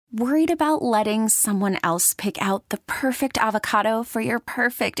Worried about letting someone else pick out the perfect avocado for your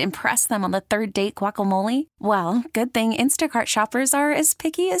perfect impress them on the third date guacamole? Well, good thing Instacart shoppers are as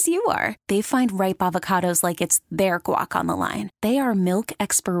picky as you are. They find ripe avocados like it's their guac on the line. They are milk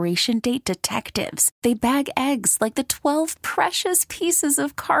expiration date detectives. They bag eggs like the 12 precious pieces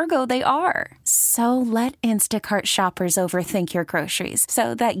of cargo they are. So let Instacart shoppers overthink your groceries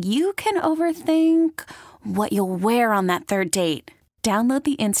so that you can overthink what you'll wear on that third date. Download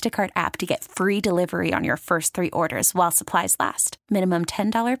the Instacart app to get free delivery on your first 3 orders while supplies last. Minimum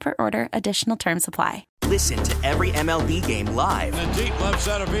 $10 per order. Additional terms apply. Listen to every MLB game live. In the deep left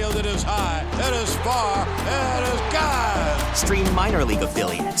center field, it is high, it is far, it is God. Stream minor league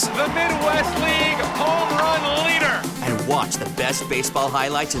affiliates. The Midwest League home run leader. And watch the best baseball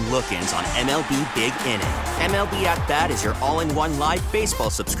highlights and look-ins on MLB Big Inning. MLB At Bat is your all-in-one live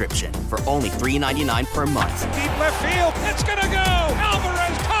baseball subscription for only $3.99 per month. Deep left field, it's gonna go.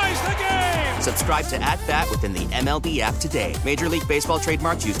 Alvarez ties the game. Subscribe to At Bat within the MLB app today. Major League Baseball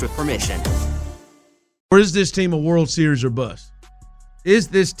trademarks used with permission. Or is this team a World Series or bust? Is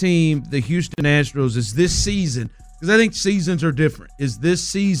this team, the Houston Astros, is this season, because I think seasons are different, is this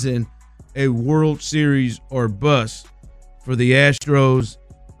season a World Series or bust for the Astros?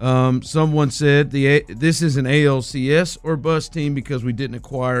 Someone said this is an ALCS or bust team because we didn't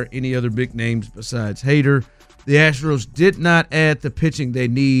acquire any other big names besides Hader. The Astros did not add the pitching they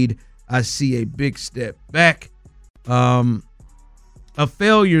need. I see a big step back. A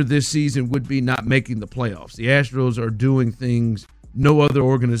failure this season would be not making the playoffs. The Astros are doing things no other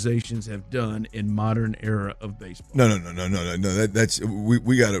organizations have done in modern era of baseball. No. That's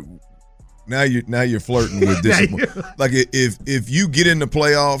we got to. Now you're flirting with discipline. Like if you get in the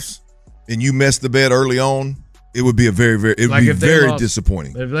playoffs and you mess the bet early on, it would be very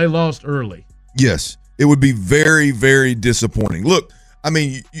disappointing. If they lost early, yes, it would be very, very disappointing. Look, I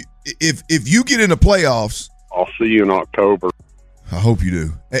mean, if you get in the playoffs, I'll see you in October. I hope you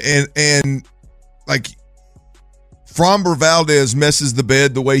do. And like Framber Valdez messes the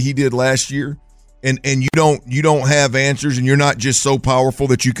bed the way he did last year, and you don't have answers, and you're not just so powerful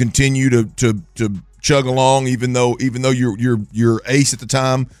that you continue to chug along, even though your ace at the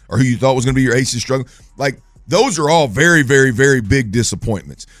time or who you thought was going to be your ace is struggling. Like those are all very, very, very big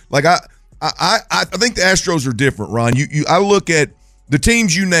disappointments. Like I think the Astros are different, Ron. I look at the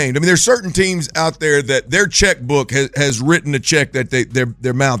teams you named. I mean, there's certain teams out there that their checkbook has written a check that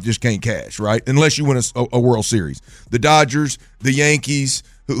their mouth just can't cash, right? Unless you win a World Series. The Dodgers, the Yankees.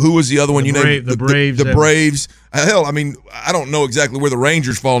 Who was the other one you named? The Braves. The Braves. Hell, I mean, I don't know exactly where the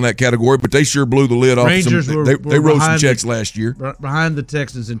Rangers fall in that category, but they sure blew the lid off. They wrote some checks last year. Behind the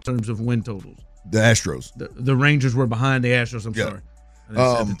Texans in terms of win totals. The Astros. The Rangers were behind the Astros. I'm sorry. I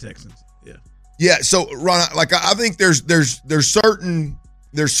didn't say the Texans. Yeah. Yeah, so Ron, like I think there's certain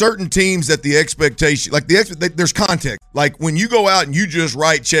teams that the expectation, like there's context. Like when you go out and you just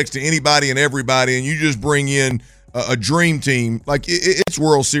write checks to anybody and everybody, and you just bring in a dream team, like it's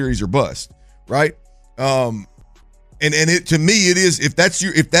World Series or bust, right? And it to me it is, if that's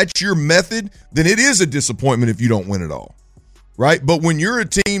your method, then it is a disappointment if you don't win it all, right? But when you're a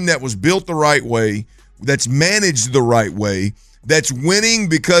team that was built the right way, that's managed the right way, that's winning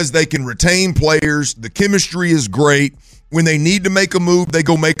because they can retain players. The chemistry is great. When they need to make a move, they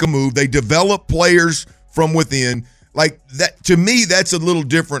go make a move. They develop players from within. Like that, to me, that's a little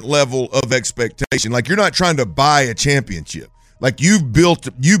different level of expectation. Like you're not trying to buy a championship. Like you built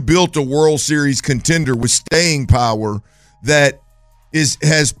a World Series contender with staying power that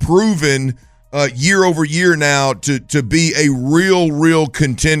has proven year over year now to be a real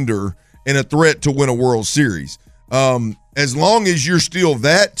contender and a threat to win a World Series. As long as you're still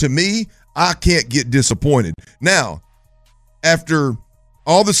that, to me, I can't get disappointed. Now, after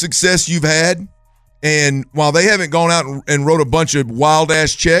all the success you've had, and while they haven't gone out and wrote a bunch of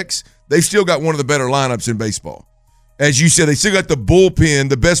wild-ass checks, they've still got one of the better lineups in baseball. As you said, they still got the bullpen,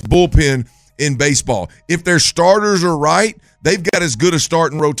 the best bullpen in baseball. If their starters are right, they've got as good a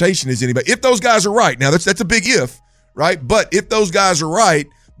starting rotation as anybody. If those guys are right. Now, that's a big if, right? But if those guys are right,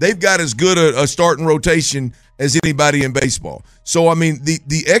 they've got as good a starting rotation as anybody in baseball. So, I mean,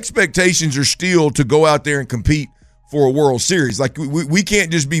 the expectations are still to go out there and compete for a World Series. Like, we can't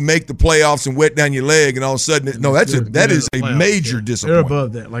just make the playoffs and wet down your leg and all of a sudden – no, that is a major disappointment. They're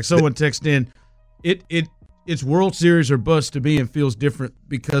above that. Like someone texted in, it's World Series or bust to me and feels different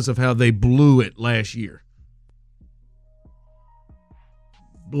because of how they blew it last year.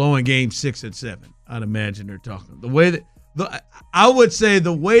 Blowing game 6 and 7, I'd imagine they're talking. The way that I would say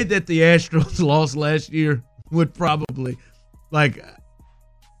the way that the Astros lost last year would probably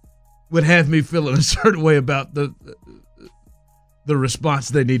would have me feeling a certain way about the response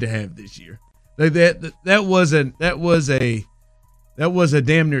they need to have this year. That was a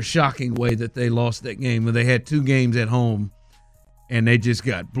damn near shocking way that they lost that game when they had 2 games at home and they just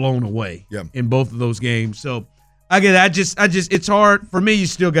got blown away in both of those games. So I just it's hard for me. You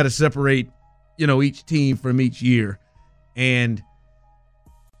still got to separate, each team from each year, and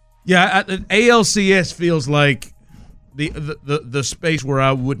ALCS feels like the space where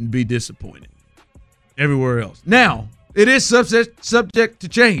I wouldn't be disappointed. Everywhere else, now it is subject to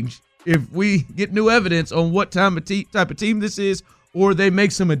change if we get new evidence on what type of team this is, or they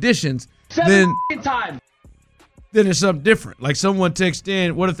make some additions. Then it's something different. Like someone texted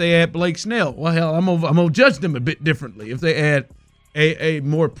in, what if they add Blake Snell? Well, hell, I'm gonna judge them a bit differently if they add a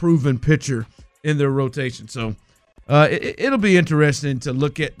more proven pitcher in their rotation. So it'll be interesting to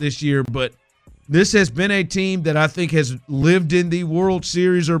look at this year. But this has been a team that I think has lived in the World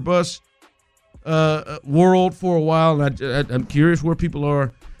Series or bust world for a while, and I'm curious where people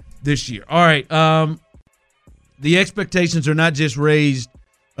are this year. All right, the expectations are not just raised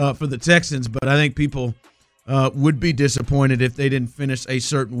for the Texans, but I think people would be disappointed if they didn't finish a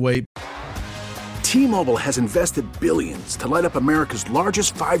certain way. T-Mobile has invested billions to light up America's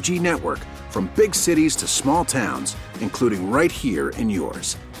largest 5G network, from big cities to small towns, including right here in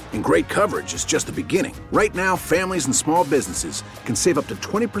yours. And great coverage is just the beginning. Right now, families and small businesses can save up to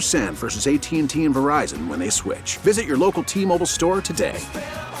 20% versus AT&T and Verizon when they switch. Visit your local T-Mobile store today.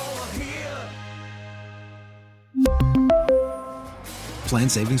 Plan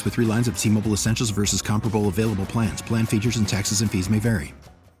savings with 3 lines of T-Mobile Essentials versus comparable available plans. Plan features and taxes and fees may vary.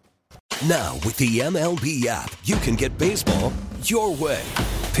 Now, with the MLB app, you can get baseball your way.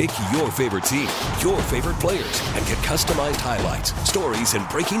 Pick your favorite team, your favorite players, and get customized highlights, stories, and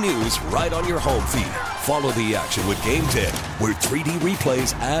breaking news right on your home feed. Follow the action with Game 10, where 3D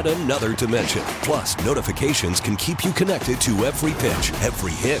replays add another dimension. Plus, notifications can keep you connected to every pitch,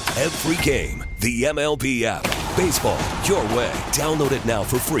 every hit, every game. The MLB app. Baseball your way. Download it now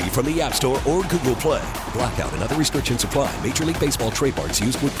for free from the App Store or Google Play. Blackout and other restrictions apply. Major League Baseball trademarks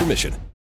used with permission.